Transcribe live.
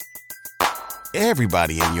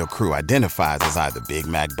Everybody in your crew identifies as either Big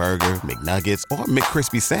Mac Burger, McNuggets, or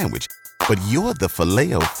McCrispy Sandwich. But you're the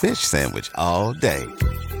Filet-O-Fish Sandwich all day.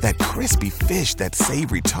 That crispy fish, that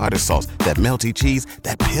savory tartar sauce, that melty cheese,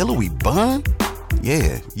 that pillowy bun.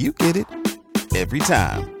 Yeah, you get it. Every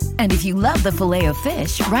time. And if you love the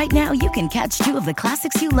Filet-O-Fish, right now you can catch two of the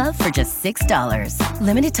classics you love for just $6.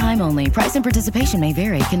 Limited time only. Price and participation may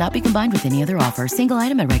vary. Cannot be combined with any other offer. Single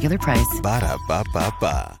item at regular price.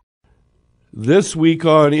 Ba-da-ba-ba-ba. This week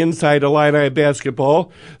on Inside Illini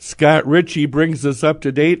Basketball, Scott Richey brings us up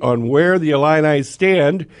to date on where the Illini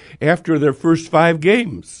stand after their first 5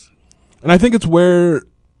 games. And I think it's where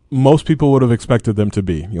most people would have expected them to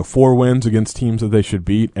be. 4 wins against teams that they should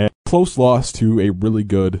beat, and a close loss to a really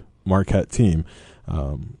good Marquette team.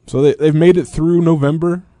 So they've made it through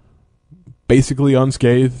November basically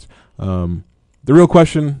unscathed. The real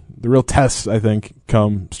question, the real test, I think,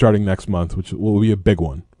 come starting next month, which will be a big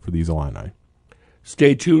one for these Illini.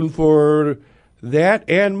 Stay tuned for that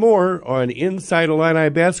and more on Inside Illini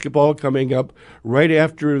Basketball coming up right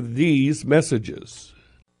after these messages.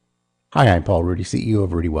 Hi, I'm Paul Rudy, CEO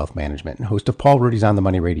of Rudy Wealth Management and host of Paul Rudy's On the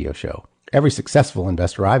Money radio show. Every successful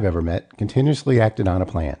investor I've ever met continuously acted on a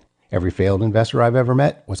plan. Every failed investor I've ever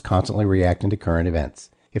met was constantly reacting to current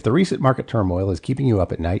events. If the recent market turmoil is keeping you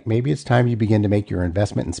up at night, maybe it's time you begin to make your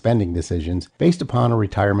investment and spending decisions based upon a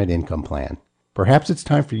retirement income plan. Perhaps it's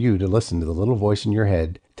time for you to listen to the little voice in your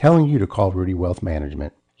head telling you to call Rudy Wealth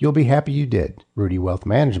Management. You'll be happy you did. Rudy Wealth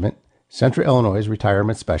Management, Central Illinois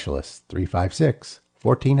Retirement Specialist,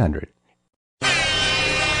 356-1400.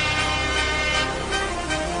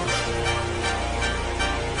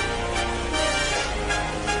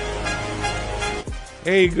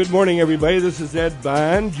 Hey, good morning, everybody. This is Ed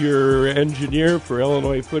Bond, your engineer for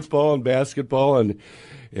Illinois football and basketball and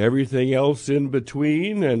everything else in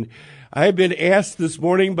between. And I've been asked this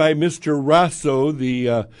morning by Mr. Rosso,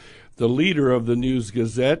 the leader of the News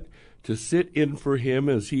Gazette, to sit in for him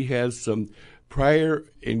as he has some prior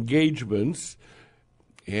engagements.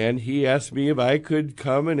 And he asked me if I could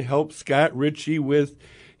come and help Scott Richey with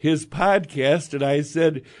his podcast. And I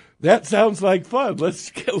said, that sounds like fun.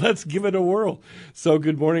 Let's give it a whirl. So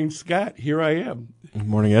good morning, Scott. Here I am. Good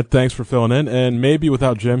morning, Ed. Thanks for filling in. And maybe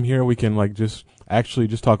without Jim here, we can just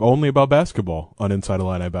talk only about basketball on Inside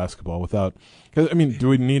Illini Basketball without – do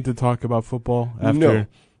we need to talk about football after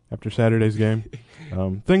Saturday's game?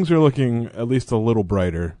 Things are looking at least a little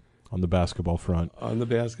brighter on the basketball front. On the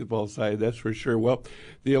basketball side, that's for sure. Well,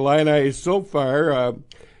 the Illini so far,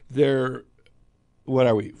 they're – what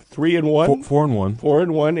are we, 3-1? 4-1.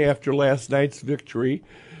 4-1 after last night's victory.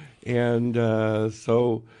 And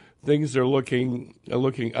so things are looking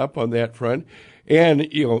up on that front. And,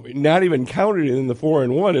 not even counted in the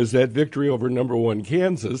 4-1 is that victory over number 1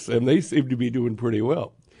 Kansas, and they seem to be doing pretty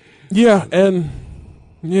well. Yeah, and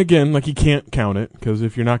again, you can't count it, because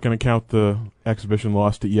if you're not going to count the exhibition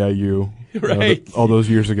loss to EIU right. All those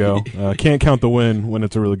years ago, can't count the win when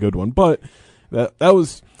it's a really good one. But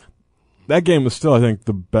that game was still, I think,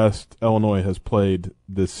 the best Illinois has played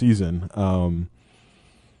this season.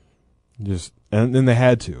 And then they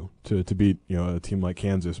had to beat a team like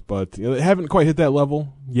Kansas, but they haven't quite hit that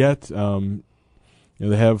level yet. They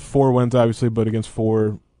have 4 wins obviously, but against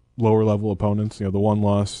 4 lower level opponents. The one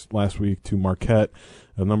loss last week to Marquette,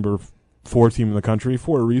 a number 4 team in the country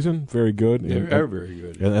for a reason. Very good. They are very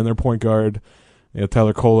good. And their point guard,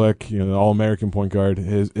 Tyler Kolek, the All-American point guard,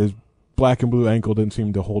 his black and blue ankle didn't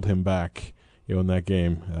seem to hold him back. In that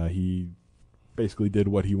game, he basically did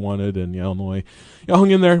what he wanted, and Illinois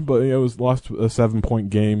hung in there, but it was lost a 7-point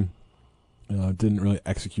game. Didn't really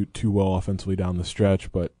execute too well offensively down the stretch,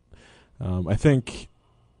 but I think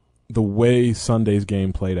the way Sunday's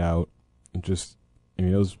game played out, it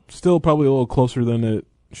was still probably a little closer than it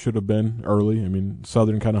should have been early.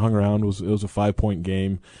 Southern kind of hung around. It was a 5-point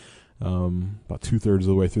game, about 2/3 of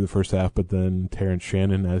the way through the first half, but then Terrence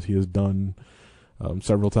Shannon, as he has done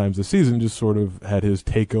several times this season, just sort of had his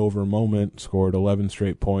takeover moment, scored 11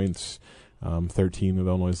 straight points, 13 of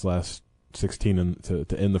Illinois' last 16 to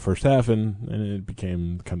end the first half, and it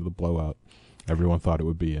became kind of the blowout everyone thought it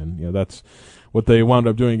would be. And that's what they wound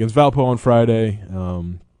up doing against Valpo on Friday,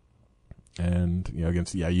 and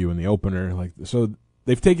against EIU in the opener. So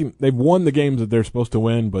they've won the games that they're supposed to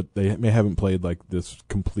win, but they haven't played this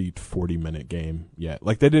complete 40-minute game yet,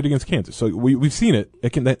 like they did against Kansas. So we've seen it.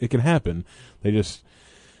 It can happen. They just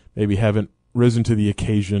maybe haven't risen to the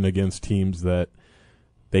occasion against teams that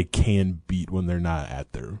they can beat when they're not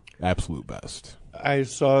at their absolute best. I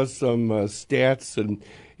saw some stats, and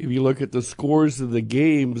if you look at the scores of the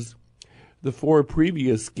games, the 4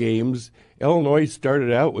 previous games, Illinois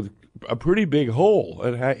started out with a pretty big hole,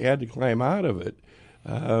 and I had to climb out of it.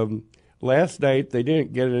 Last night they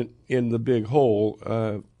didn't get it in the big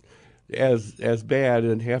hole as bad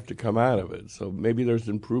and have to come out of it. So maybe there's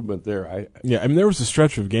improvement there. Yeah, I mean, there was a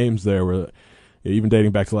stretch of games there where, even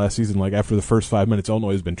dating back to last season, like after the first 5 minutes,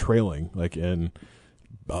 Illinois has been trailing, like in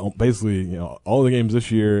basically all the games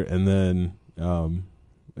this year, and then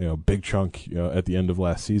big chunk at the end of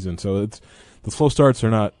last season. So the slow starts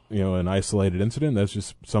are not an isolated incident. That's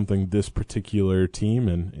just something this particular team,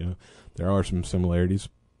 and there are some similarities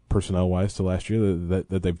personnel wise to last year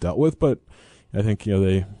that they've dealt with, but I think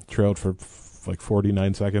they trailed for like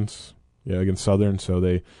 49 seconds against Southern, so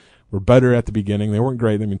they were better at the beginning. They weren't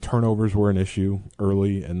great. I mean, turnovers were an issue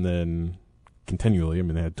early and then continually. I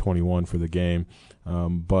mean, they had 21 for the game,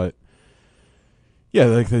 but yeah,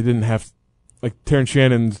 like they didn't have Terrence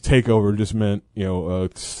Shannon's takeover just meant a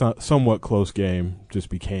somewhat close game just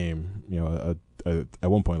became at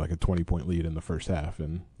one point like a 20-point lead in the first half,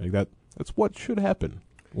 and like that's what should happen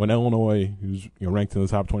when Illinois, who's ranked in the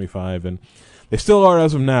top 25, and they still are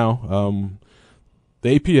as of now.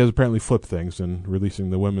 The AP has apparently flipped things and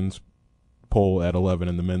releasing the women's poll at 11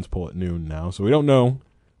 and the men's poll at noon now. So we don't know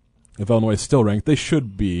if Illinois is still ranked. They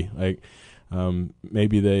should be.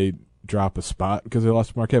 Maybe they drop a spot because they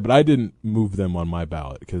lost to Marquette, but I didn't move them on my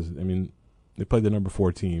ballot because, I mean, they played the number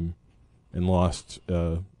 4 team and lost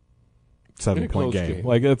a 7-point game.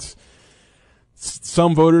 Like, it's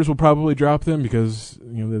some voters will probably drop them because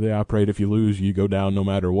they operate. If you lose, you go down no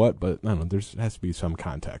matter what. But I don't know. There has to be some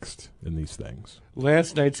context in these things.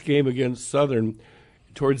 Last night's game against Southern,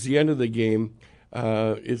 towards the end of the game,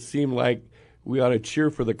 it seemed like we ought to cheer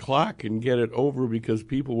for the clock and get it over because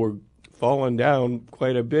people were falling down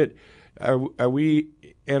quite a bit. Are we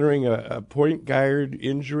entering a point guard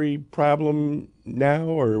injury problem now,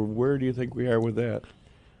 or where do you think we are with that?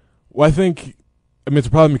 Well, I think. I mean, it's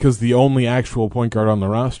a problem because the only actual point guard on the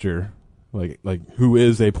roster, like who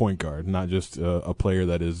is a point guard, not just a player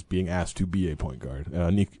that is being asked to be a point guard,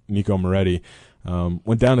 Nico Moretti,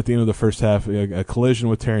 went down at the end of the first half, a collision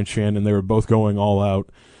with Terrence Shannon. They were both going all out,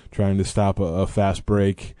 trying to stop a fast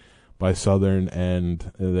break by Southern,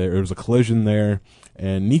 and there was a collision there.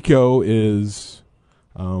 And Nico is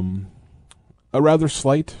a rather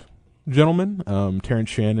slight gentleman.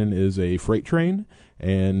 Terrence Shannon is a freight train,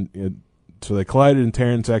 and so they collided, and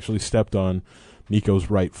Terrence actually stepped on Nico's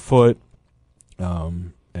right foot,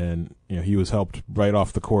 and he was helped right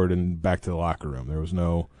off the court and back to the locker room. There was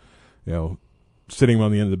no, sitting him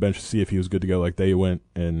on the end of the bench to see if he was good to go. Like, they went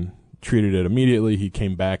and treated it immediately. He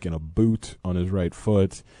came back in a boot on his right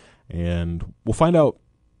foot, and we'll find out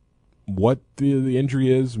what the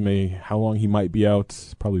injury is, how long he might be out.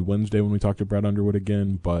 Probably Wednesday when we talk to Brad Underwood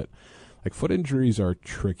again. But foot injuries are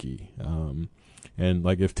tricky. And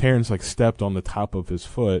if Terrence stepped on the top of his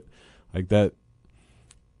foot, that,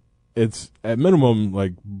 it's at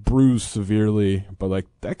minimum bruised severely, but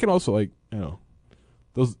that can also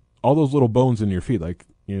all those little bones in your feet,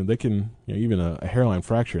 they can even a hairline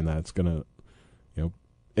fracture in that's gonna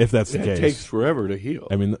if that's the case. It takes forever to heal.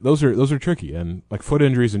 I mean, those are tricky, and foot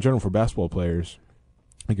injuries in general for basketball players,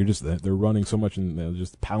 they're running so much and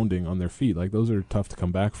just pounding on their feet, those are tough to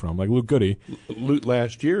come back from. Luke Goody,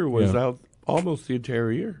 last year was out almost the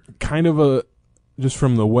entire year. Kind of just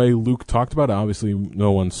from the way Luke talked about it, obviously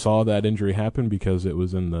no one saw that injury happen because it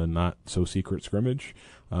was in the not-so-secret scrimmage.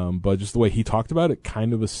 But just the way he talked about it,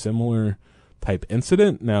 kind of a similar type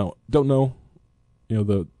incident. Now, don't know,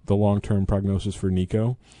 the long-term prognosis for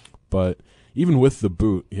Nico. But even with the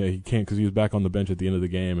boot, he can't because he was back on the bench at the end of the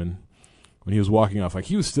game. And when he was walking off,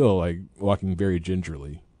 he was still, walking very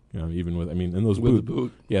gingerly. Even with, and those with the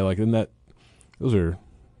boot. Yeah, those are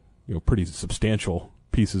pretty substantial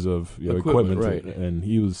pieces of equipment, right. And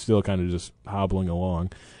he was still kind of just hobbling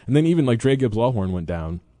along. And then even Dre Gibbs-Lawhorn went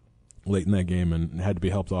down late in that game and had to be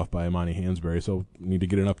helped off by Imani Hansberry, so need to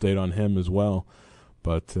get an update on him as well.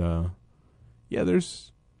 But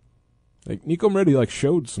there's Nico Moretti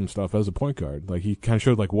showed some stuff as a point guard. He kind of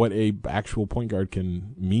showed what a actual point guard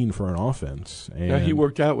can mean for an offense. And now he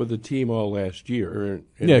worked out with the team all last year.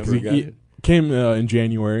 Because he came in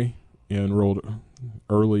January, enrolled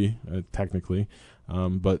early, technically.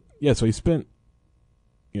 But so he spent,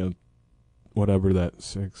 whatever that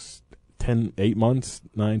 8 months,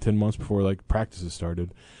 9-10 months before practices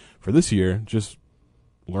started for this year, just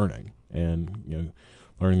learning and,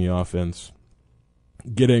 learning the offense,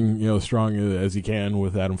 getting, as strong as he can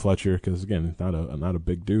with Adam Fletcher. Cause again, not a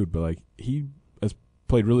big dude, but he has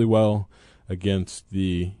played really well against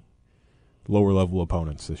the lower level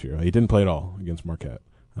opponents this year. He didn't play at all against Marquette.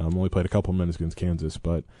 Only played a couple minutes against Kansas,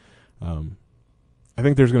 but I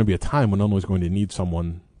think there's going to be a time when Illinois is going to need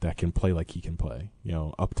someone that can play like he can play,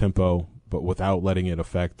 up tempo, but without letting it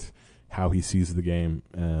affect how he sees the game,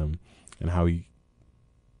 and how he,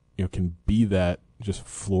 can be that just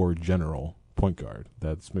floor general point guard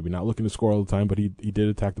that's maybe not looking to score all the time, but he did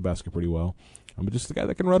attack the basket pretty well. But just the guy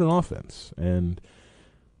that can run an offense, and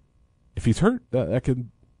if he's hurt, that could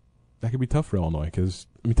be tough for Illinois, because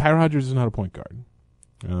Ty Rodgers is not a point guard.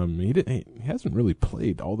 He hasn't really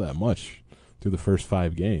played all that much through the first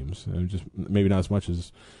 5 games, and just maybe not as much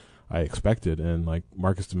as I expected. And like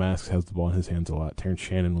Marcus Damask has the ball in his hands a lot. Terrence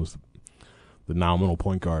Shannon was the nominal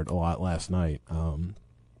point guard a lot last night.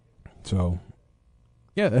 So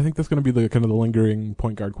yeah, I think that's going to be the kind of the lingering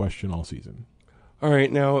point guard question all season. All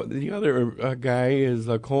right, now the other guy is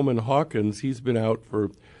Coleman Hawkins. He's been out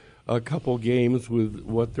for a couple games with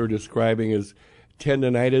what they're describing as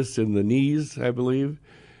tendonitis in the knees, I believe.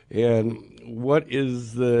 And what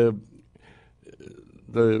is the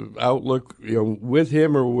outlook, with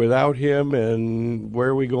him or without him, and where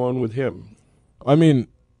are we going with him? I mean,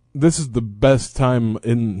 this is the best time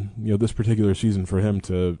in this particular season for him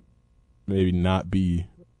to maybe not be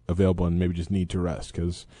available and maybe just need to rest,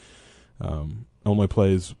 because Illinois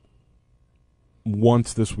plays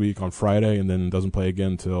once this week on Friday and then doesn't play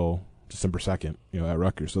again until December 2nd, at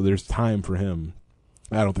Rutgers. So there's time for him.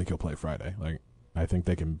 I don't think he'll play Friday. I think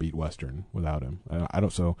they can beat Western without him.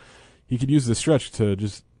 So he could use the stretch to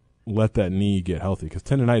just let that knee get healthy, because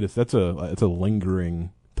tendonitis, it's a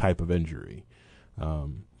lingering type of injury.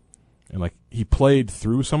 And he played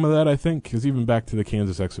through some of that, I think, because even back to the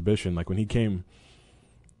Kansas exhibition, when he came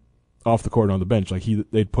off the court on the bench,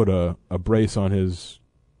 they'd put a brace on his,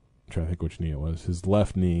 I'm trying to think which knee it was, his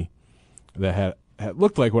left knee, that had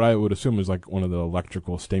looked like what I would assume is one of the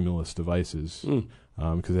electrical stimulus devices,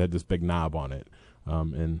 because it had this big knob on it.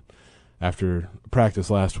 And after practice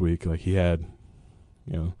last week, he had,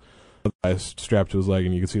 a device strapped to his leg,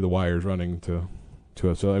 and you could see the wires running to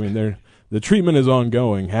it. So, the treatment is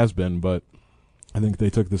ongoing, has been, but I think they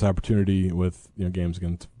took this opportunity with, games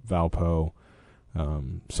against Valpo,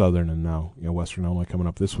 Southern, and now, Western Illinois coming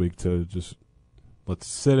up this week to just let's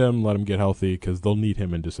sit him, let him get healthy, because they'll need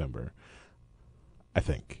him in December, I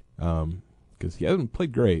think, because he hasn't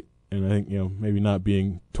played great. And I think, maybe not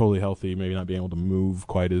being totally healthy, maybe not being able to move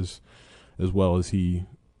quite as well as he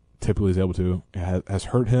typically is able to, has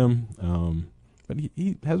hurt him. But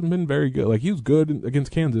he hasn't been very good. He was good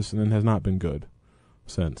against Kansas and then has not been good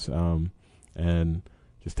since. And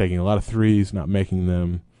just taking a lot of threes, not making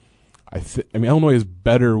them. Illinois is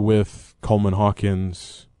better with Coleman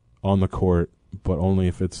Hawkins on the court, but only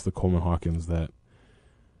if it's the Coleman Hawkins that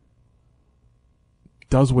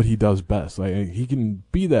does what he does best. He can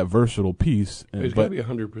be that versatile piece. He's got to be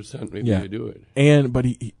 100% maybe to do it. But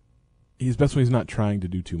he's best when he's not trying to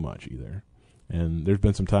do too much either. And there's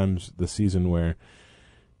been some times this season where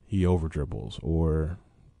he over dribbles or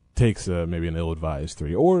takes maybe an ill-advised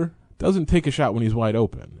three, or doesn't take a shot when he's wide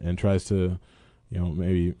open and tries to,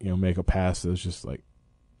 maybe make a pass that's just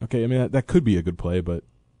okay. That could be a good play, but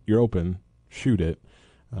you're open, shoot it.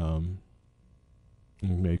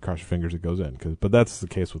 Maybe cross your fingers it goes in. But that's the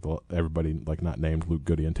case with everybody not named Luke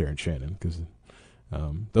Goody and Terrence Shannon, because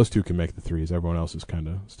those two can make the threes. Everyone else is kind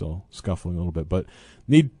of still scuffling a little bit. But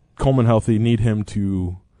need Coleman healthy, need him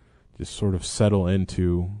to just sort of settle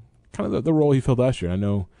into kind of the role he filled last year. I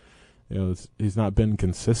know, he's not been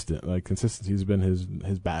consistent. Consistency has been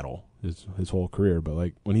his battle his whole career.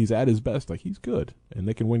 But when he's at his best, he's good, and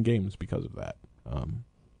they can win games because of that.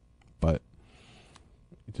 But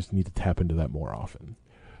you just need to tap into that more often.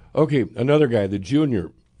 Okay, another guy, the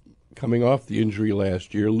junior, coming off the injury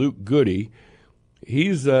last year, Luke Goody.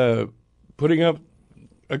 He's putting up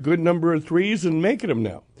a good number of threes and making them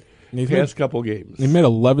now. Past couple games. He made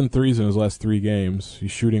 11 threes in his last 3 games. He's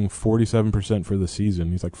shooting 47% for the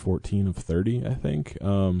season. He's 14 of 30, I think.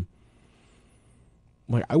 I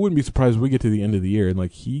wouldn't be surprised if we get to the end of the year and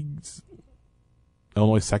he's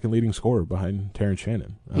Illinois' second leading scorer behind Terrence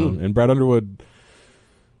Shannon. And Brad Underwood,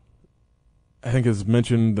 I think, has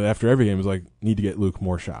mentioned after every game, is need to get Luke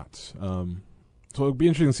more shots. So it'd be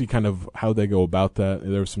interesting to see kind of how they go about that.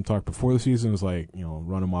 There was some talk before the season, is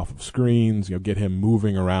run him off of screens, get him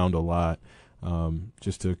moving around a lot,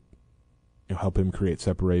 just to help him create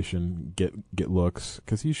separation, get looks,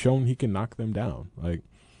 because he's shown he can knock them down.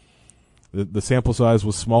 The sample size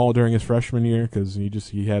was small during his freshman year because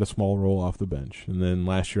he had a small role off the bench, and then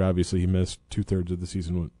last year obviously he missed 2/3 of the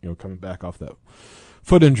season, coming back off that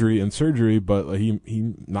foot injury and surgery, but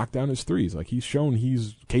he knocked down his threes. He's shown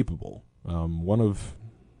he's capable. One of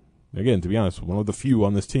the few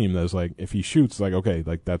on this team that's if he shoots, okay,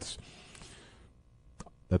 that's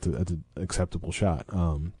an acceptable shot.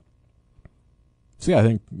 So, yeah, I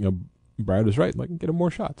think Brad is right. Like, get him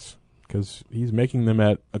more shots because he's making them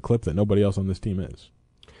at a clip that nobody else on this team is.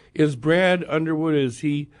 Is Brad Underwood, is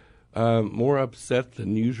he more upset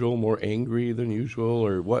than usual, more angry than usual,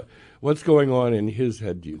 or what's going on in his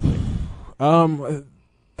head, do you think?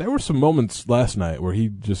 There were some moments last night where he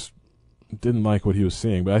just didn't like what he was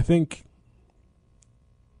seeing, but I think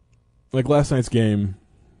like last night's game,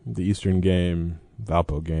 the Eastern game,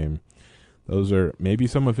 Valpo game, those are maybe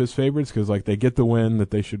some of his favorites because like they get the win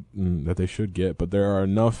that they should get, but there are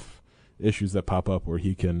enough issues that pop up where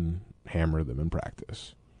he can hammer them in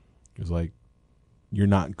practice. It's like you're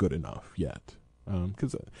not good enough yet,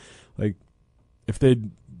 because like if they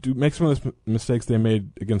do make some of those mistakes they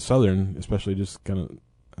made against Southern, especially just kind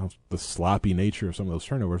of the sloppy nature of some of those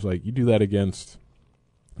turnovers, like you do that against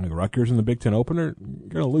like Rutgers in the Big Ten opener, you're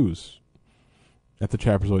gonna lose at the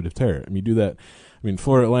trapezoid of terror. I mean, you do that. I mean,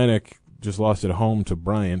 Florida Atlantic just lost at home to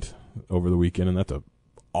Bryant over the weekend, and that's a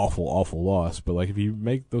awful loss. But like if you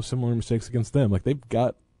make those similar mistakes against them, like they've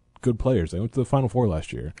got good players. They went to the Final Four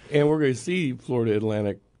last year, and we're going to see Florida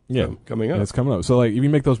Atlantic coming up. It's coming up. So like if you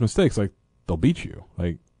make those mistakes, like they'll beat you.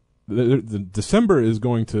 Like the December is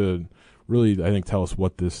going to really, I think, tell us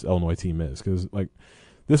what this Illinois team is, because like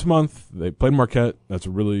this month they played Marquette. That's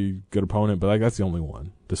a really good opponent, but like that's the only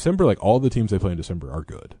one. December, like all the teams they play in December are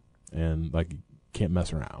good, and like you can't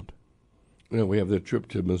mess around. We have the trip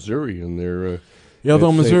to Missouri in there. Yeah,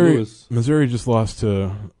 although Missouri just lost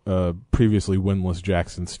to previously winless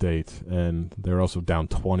Jackson State, and they're also down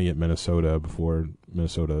 20 at Minnesota before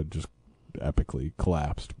Minnesota just epically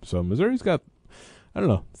collapsed. So Missouri's got, I don't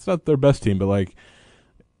know, it's not their best team, but like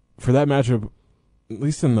for that matchup, at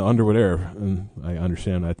least in the Underwood era, and I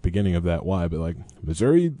understand at the beginning of that why, but like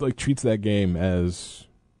Missouri like treats that game as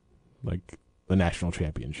like the national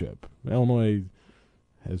championship. Illinois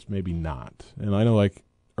has maybe not, and I know like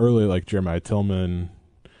early, like Jeremiah Tillman,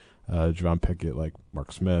 Javon Pickett, like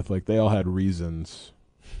Mark Smith, like they all had reasons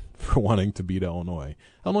for wanting to beat Illinois.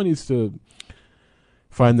 Illinois needs to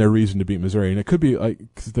find their reason to beat Missouri, and it could be like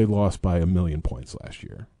because they lost by 1,000,000 points last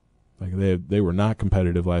year. Like they were not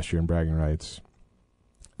competitive last year in bragging rights,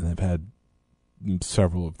 and they've had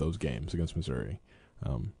several of those games against Missouri.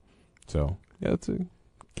 So yeah, it's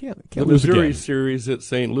can't the lose Missouri again. series at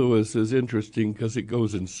St. Louis is interesting because it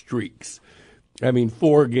goes in streaks. I mean,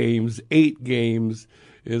 4 games, 8 games.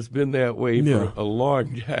 It's been that way for a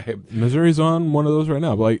long time. Missouri's on one of those right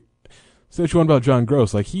now. But like, say what you want about John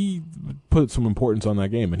Gross, like he put some importance on that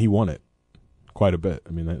game and he won it quite a bit.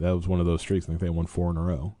 I mean, that was one of those streaks. I think they won 4 in a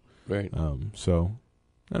row. Right. So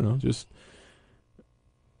I don't know. Just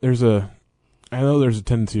I know there's a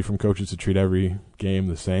tendency from coaches to treat every game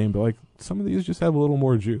the same, but like some of these just have a little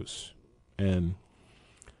more juice, and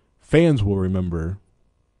fans will remember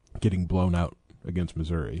getting blown out against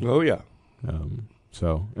Missouri. Oh yeah.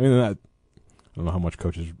 So I mean, I don't know how much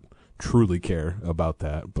coaches truly care about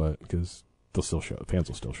that, but because fans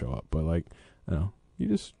will still show up. But like, you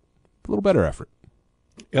just a little better effort.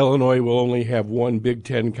 Illinois will only have one Big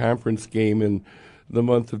Ten conference game in the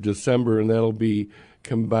month of December, and that'll be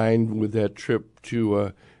combined with that trip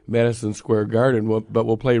to Madison Square Garden. But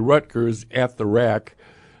we'll play Rutgers at the RAC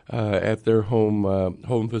at their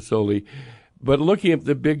home facility. But looking at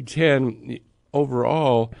the Big Ten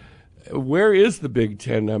overall, where is the Big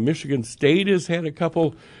Ten? Michigan State has had a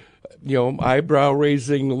couple,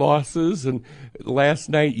 eyebrow-raising losses, and last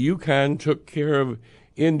night UConn took care of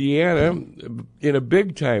Indiana in a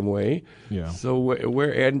big-time way. Yeah. So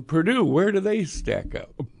and Purdue, where do they stack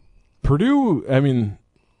up? Purdue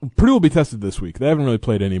will be tested this week. They haven't really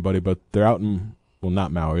played anybody, but they're out in, well,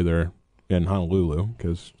 not Maui, they're in Honolulu,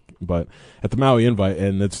 but at the Maui Invite,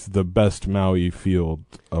 and it's the best Maui field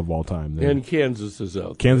of all time. And Kansas is out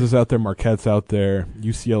there. Kansas out there, Marquette's out there,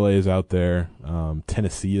 UCLA is out there,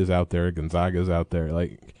 Tennessee is out there, Gonzaga is out there,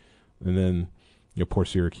 and then poor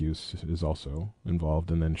Syracuse is also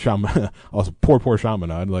involved, and then also poor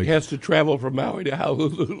Chaminade. He has to travel from Maui to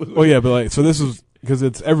Honolulu. Oh yeah, but so this is because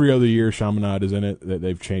it's every other year Chaminade is in it.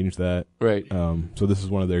 They've changed that, right? So this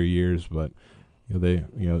is one of their years, but they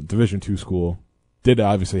Division II school did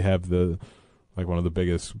obviously have one of the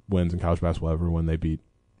biggest wins in college basketball ever when they beat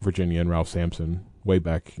Virginia and Ralph Sampson way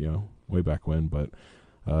back when, but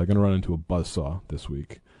going to run into a buzzsaw this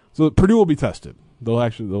week. So Purdue will be tested.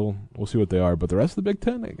 We'll see what they are, but the rest of the Big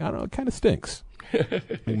Ten, I don't know, it kind of stinks.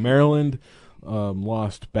 Maryland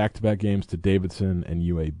lost back-to-back games to Davidson and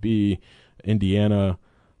UAB. Indiana,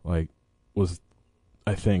 was,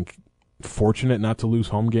 I think, fortunate not to lose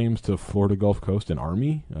home games to Florida Gulf Coast and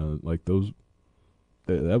Army.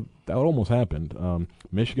 That almost happened.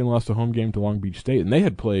 Michigan lost a home game to Long Beach State, and they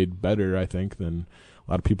had played better, I think, than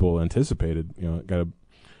lot of people anticipated. Got a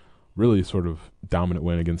really sort of dominant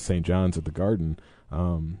win against St. John's at the Garden.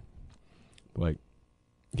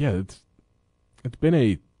 It's been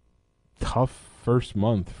a tough first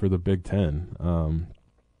month for the Big Ten,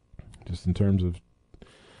 just in terms of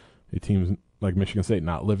teams like Michigan State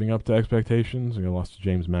not living up to expectations. Lost to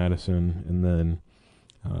James Madison, and then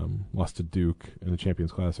lost to Duke in the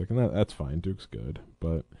Champions Classic, and that's fine. Duke's good,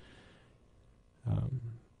 but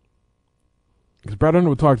because Brad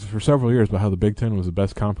Underwood talked for several years about how the Big Ten was the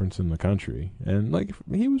best conference in the country, and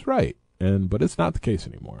he was right, but it's not the case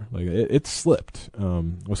anymore. It slipped.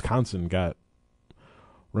 Wisconsin got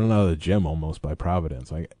run out of the gym almost by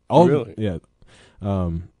Providence. Really? Yeah.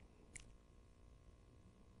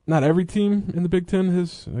 Not every team in the Big Ten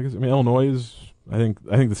has. Illinois is. I think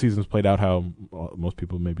the season's played out how most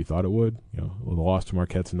people maybe thought it would. The loss to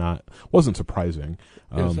Marquette's wasn't surprising.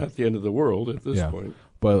 It's not the end of the world at this point.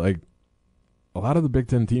 But a lot of the Big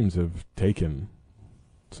Ten teams have taken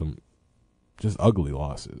some just ugly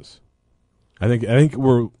losses. I think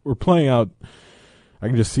we're playing out. I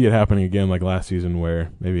can just see it happening again like last season,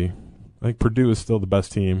 where maybe I think Purdue is still the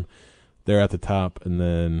best team. They're at the top, and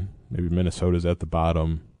then maybe Minnesota's at the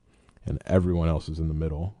bottom, and everyone else is in the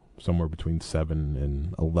middle, somewhere between 7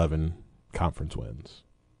 and 11 conference wins.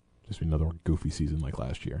 Just be another goofy season like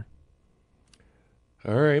last year.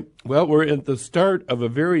 All right. Well, we're at the start of a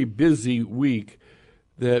very busy week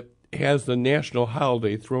that has the national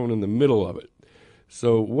holiday thrown in the middle of it.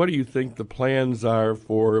 So what do you think the plans are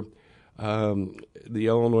for the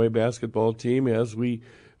Illinois basketball team as we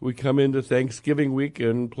come into Thanksgiving week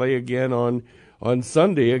and play again on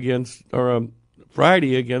Sunday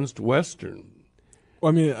Friday against Western?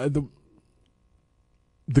 Well, the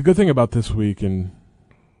good thing about this week, and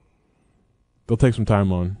they'll take some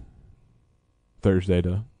time on Thursday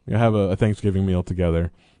to have a Thanksgiving meal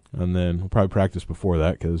together, and then we'll probably practice before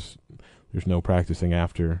that because there's no practicing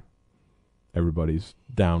after everybody's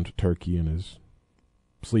down to turkey and is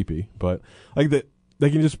sleepy. But they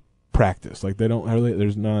can just practice. They don't really.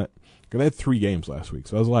 There's not. They had 3 games last week,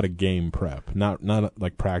 so that was a lot of game prep, not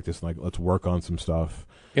practice. Let's work on some stuff.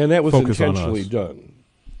 And that was intentionally done.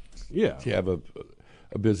 Yeah, to have a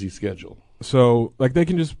busy schedule. So they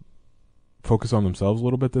can just focus on themselves a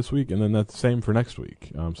little bit this week, and then that's the same for next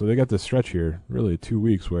week. So they got this stretch here, really 2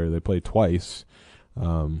 weeks where they play twice,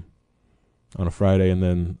 on a Friday and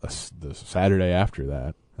then the Saturday after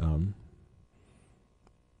that. So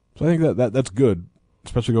I think that's good,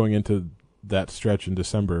 especially going into that stretch in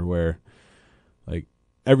December where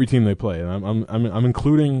every team they play, and I'm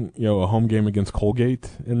including a home game against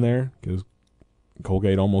Colgate in there because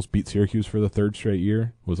Colgate almost beat Syracuse for the 3rd straight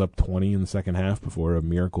year, was up 20 in the second half before a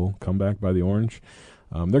miracle comeback by the Orange.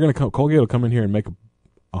 Colgate will come in here and make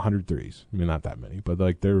 100 threes. Not that many, but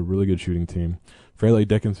they're a really good shooting team. Fairleigh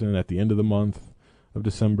Dickinson at the end of the month of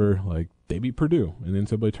December, they beat Purdue in the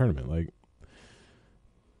NCAA tournament.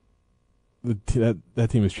 That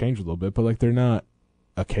team has changed a little bit, but they're not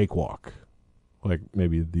a cakewalk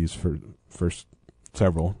maybe these first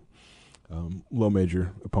several low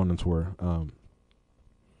major opponents were.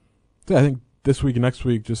 So I think this week and next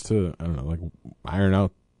week, just to iron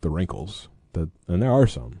out the wrinkles and there are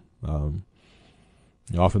some.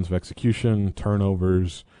 Offensive execution,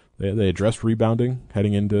 turnovers. They addressed rebounding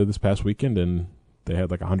heading into this past weekend, and they had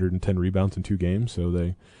 110 rebounds in 2 games, so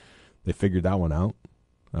they figured that one out.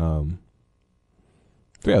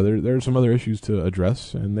 There are some other issues to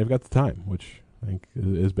address, and they've got the time, which I think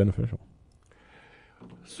is beneficial.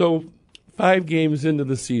 So 5 games into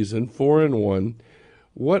the season, 4-1.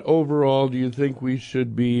 What overall do you think we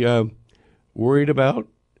should be worried about,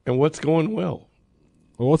 and what's going well?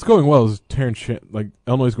 Well, what's going well is Terrence Shannon.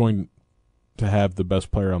 Illinois is going to have the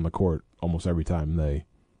best player on the court almost every time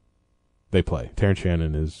they play. Terrence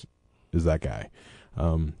Shannon is that guy.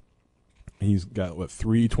 He's got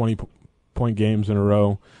 3 20-point games in a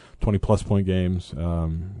row, 20-plus point games.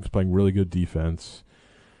 He's playing really good defense,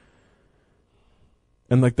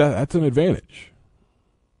 and that's an advantage.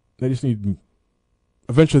 They just need.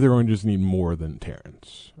 Eventually, they're going to just need more than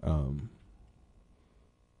Terrence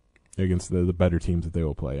against the better teams that they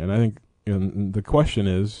will play. And I think the question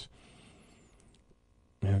is,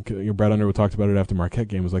 Brad Underwood talked about it after Marquette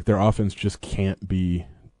game, was their offense just can't be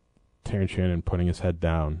Terrence Shannon putting his head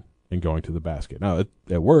down and going to the basket. Now,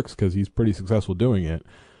 it works because he's pretty successful doing it,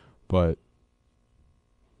 but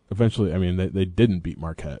eventually, they didn't beat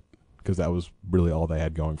Marquette because that was really all they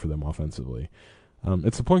had going for them offensively.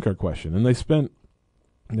 It's a point guard question, and they spent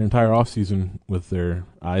their entire offseason with their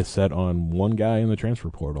eyes set on one guy in the transfer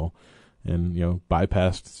portal and,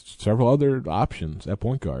 bypassed several other options at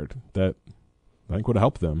point guard that I think would have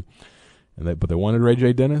helped them. but they wanted Ray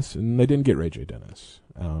J. Dennis, and they didn't get Ray J. Dennis.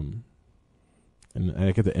 And I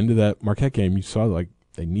think at the end of that Marquette game, you saw like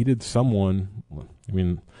they needed someone. I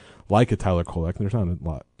mean, like a Tyler Kolek. There's not a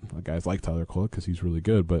lot of guys like Tyler Kolek because he's really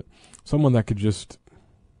good, but someone that could just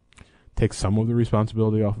take some of the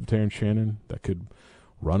responsibility off of Terrence Shannon, that could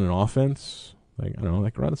run an offense. Like, I don't know,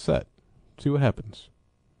 like run a set, see what happens.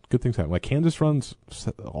 Good things happen. Like Kansas runs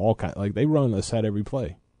all kind. Like they run a set every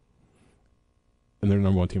play, and they're the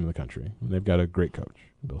number one team in the country. And they've got a great coach,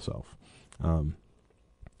 Bill Self.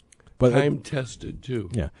 But time tested too.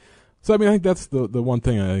 Yeah. So I mean, I think that's the one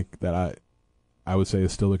thing I think that I would say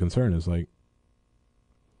is still a concern is like,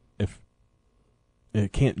 if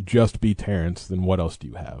it can't just be Terrence, then what else do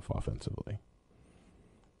you have offensively?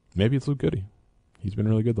 Maybe it's Luke Goody. He's been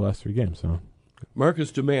really good the last 3 games. So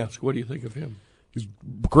Marcus Damask, what do you think of him? He's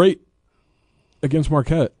great against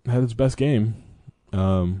Marquette. Had his best game.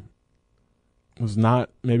 Was not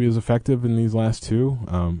maybe as effective in these last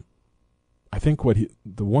 2. I think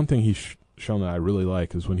the one thing he's shown that I really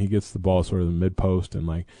like is when he gets the ball sort of the mid post and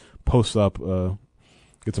like posts up,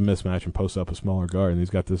 gets a mismatch and posts up a smaller guard, and he's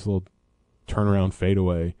got this little turnaround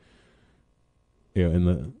fadeaway, in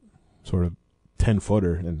the sort of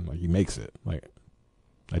 10-footer, and like he makes it. Like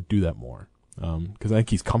I'd do that more because I think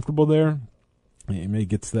he's comfortable there. Maybe you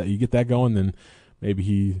get that going, then maybe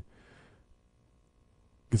he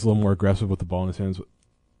gets a little more aggressive with the ball in his hands.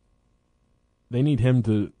 They need him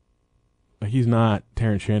to. He's not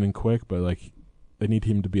Terrence Shannon quick, but like they need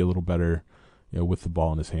him to be a little better, with the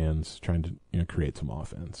ball in his hands, trying to create some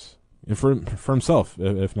offense, and for himself,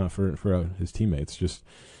 if not for his teammates. Just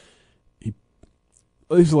at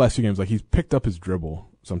least the last 2 games, like he's picked up his dribble.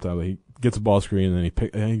 Sometimes he gets a ball screen and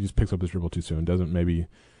then he just picks up his dribble too soon. Doesn't maybe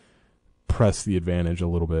press the advantage a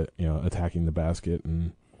little bit, attacking the basket.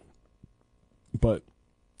 But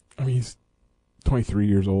I mean, he's 23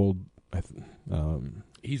 years old.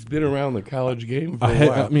 He's been around the college game for a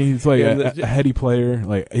while. I mean, he's like a heady player.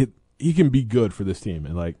 Like he can be good for this team.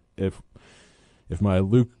 And like if my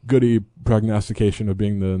Luke Goody prognostication of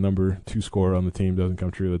being the number 2 scorer on the team doesn't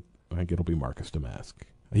come true, I think it'll be Marcus Damask.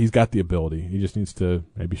 He's got the ability. He just needs to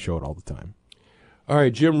maybe show it all the time. All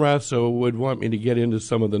right, Jim Rosso would want me to get into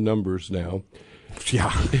some of the numbers now.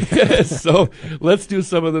 Yeah. So let's do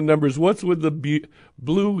some of the numbers. What's with the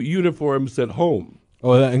blue uniforms at home?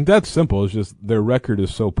 Oh, and that's simple. It's just their record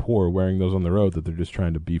is so poor wearing those on the road that they're just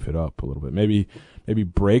trying to beef it up a little bit. Maybe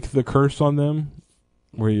break the curse on them,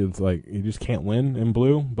 where it's like you just can't win in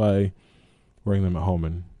blue by wearing them at home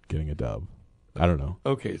and getting a dub. I don't know.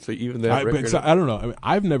 Okay, so even that record. I don't know.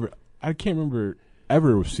 I mean, I can't remember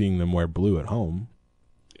ever seeing them wear blue at home.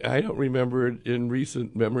 I don't remember it in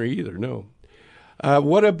recent memory either. No.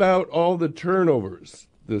 What about all the turnovers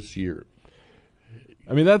this year?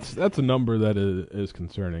 I mean, that's a number that is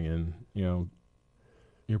concerning, and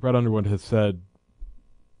your Brett Underwood has said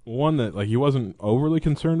one that like he wasn't overly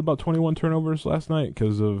concerned about 21 turnovers last night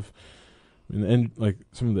because of like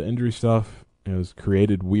some of the injury stuff. It was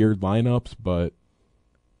created weird lineups, but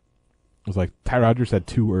it was like Ty Rodgers had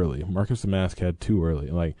 2 early, Marcus Damask had 2 early.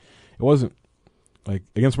 Like it wasn't like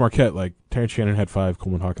against Marquette. Like Terrence Shannon had 5,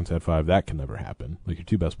 Coleman Hawkins had 5. That can never happen. Like your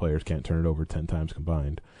 2 best players can't turn it over 10 times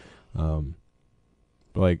combined.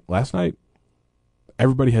 But like last night,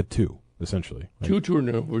 everybody had 2 essentially. Like, 2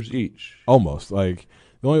 turnovers each. Almost like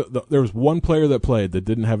there was one player that played that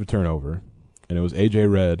didn't have a turnover, and it was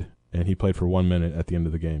AJ Redd, and he played for 1 minute at the end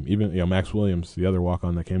of the game. Even Max Williams, the other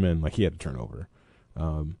walk-on that came in, like he had a turnover.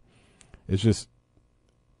 It's just,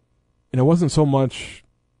 and it wasn't so much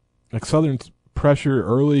like Southern's pressure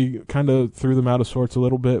early kind of threw them out of sorts a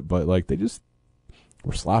little bit, but like they just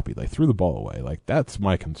were sloppy. They threw the ball away. Like that's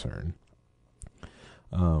my concern.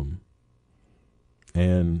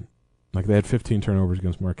 And like they had 15 turnovers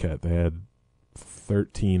against Marquette. They had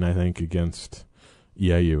 13, I think, against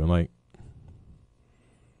EIU, and like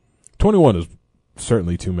 21 is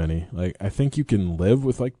certainly too many. Like I think you can live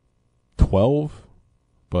with like 12,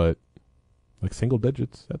 but like single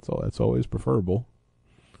digits, that's always preferable.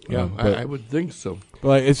 Yeah, I would think so. But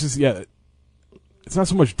like it's just it's not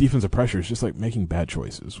so much defensive pressure, it's just like making bad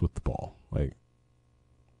choices with the ball. Like,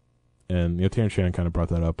 and Terrence Shannon kind of brought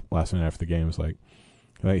that up last night after the game. It's like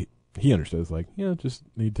he understood. It's like, just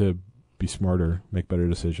need to be smarter, make better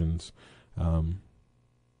decisions. And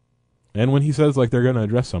when he says like they're going to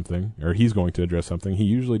address something, or he's going to address something, he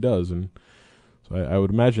usually does. And so I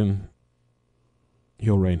would imagine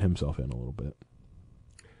he'll rein himself in a little bit.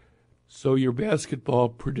 So your basketball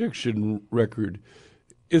prediction record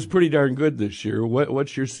is pretty darn good this year.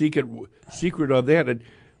 What's your secret on that? And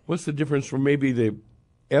what's the difference from maybe the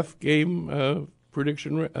F game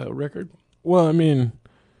prediction record? Well, I mean,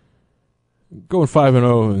 going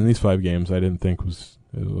 5-0 in these 5 games, I didn't think was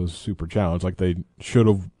super challenged. Like they should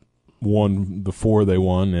have won the 4 they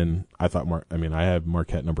won, and I thought I have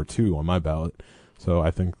Marquette number 2 on my ballot, so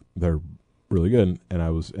I think they're really good, and I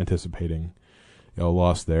was anticipating a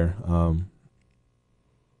loss there.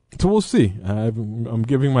 So we'll see. I'm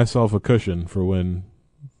giving myself a cushion for when,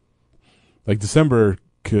 like, December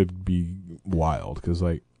could be wild because,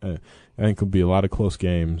 like, I think there'll be a lot of close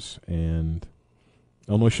games, and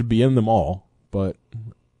Illinois should be in them all, but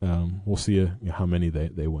we'll see how many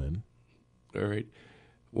they win. All right.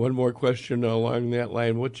 One more question along that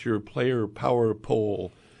line. What's your player power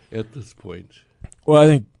poll at this point? Well, I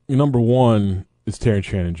think number 1 is Terrence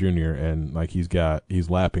Shannon Jr., and like he's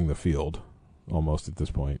lapping the field almost at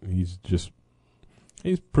this point. He's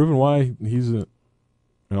proven why he's an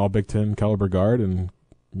all Big Ten caliber guard, and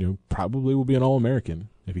probably will be an All-American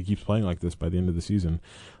if he keeps playing like this by the end of the season.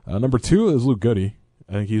 Number 2 is Luke Goody.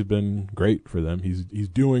 I think he's been great for them. He's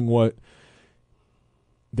doing what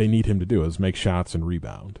they need him to do, is make shots and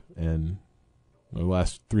rebound. And the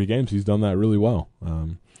last 3 games, he's done that really well.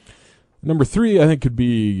 Number 3, I think, could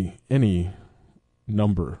be any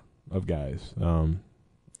number of guys. And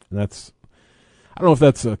that's, I don't know if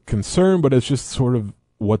that's a concern, but it's just sort of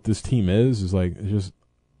what this team is like, it's just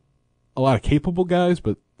a lot of capable guys,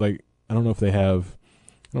 but like, I don't know if they have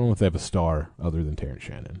a star other than Terrence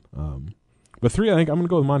Shannon. But 3, I think I'm going to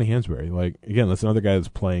go with Monty Hansberry. Like, again, that's another guy that's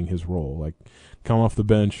playing his role. Like, come off the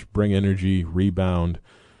bench, bring energy, rebound,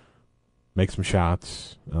 make some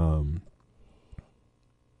shots.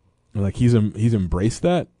 Like, he's embraced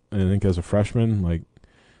that. And I think as a freshman, like,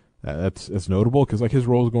 that's notable because, like, his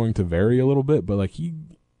role is going to vary a little bit. But, like,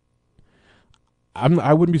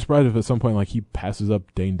 I wouldn't be surprised if at some point, like, he passes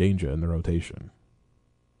up Dane Danger in the rotation.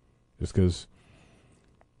 Just because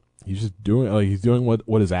he's doing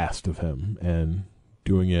what is asked of him and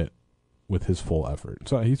doing it with his full effort.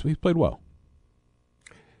 So he's played well.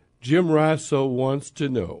 Jim Rosso wants to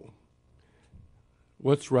know,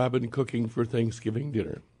 what's Robin cooking for Thanksgiving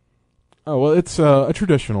dinner? Oh, well, it's a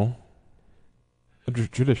traditional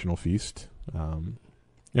feast.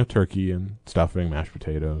 Turkey and stuffing, mashed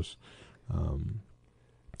potatoes, some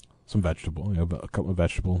vegetable, a couple of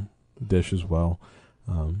vegetable dish as well,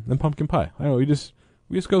 and pumpkin pie. I don't know, we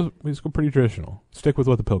just go pretty traditional. Stick with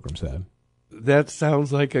what the Pilgrims had. That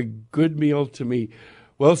sounds like a good meal to me.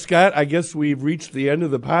 Well, Scott, I guess we've reached the end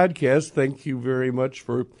of the podcast. Thank you very much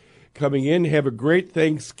for coming in. Have a great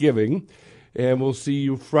Thanksgiving, and we'll see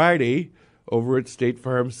you Friday over at State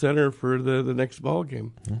Farm Center for the next ball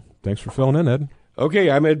game. Thanks for filling in, Ed.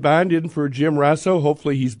 Okay, I'm Ed Bond in for Jim Rosso.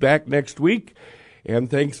 Hopefully he's back next week.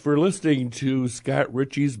 And thanks for listening to Scott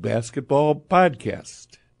Richey's Basketball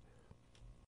Podcast.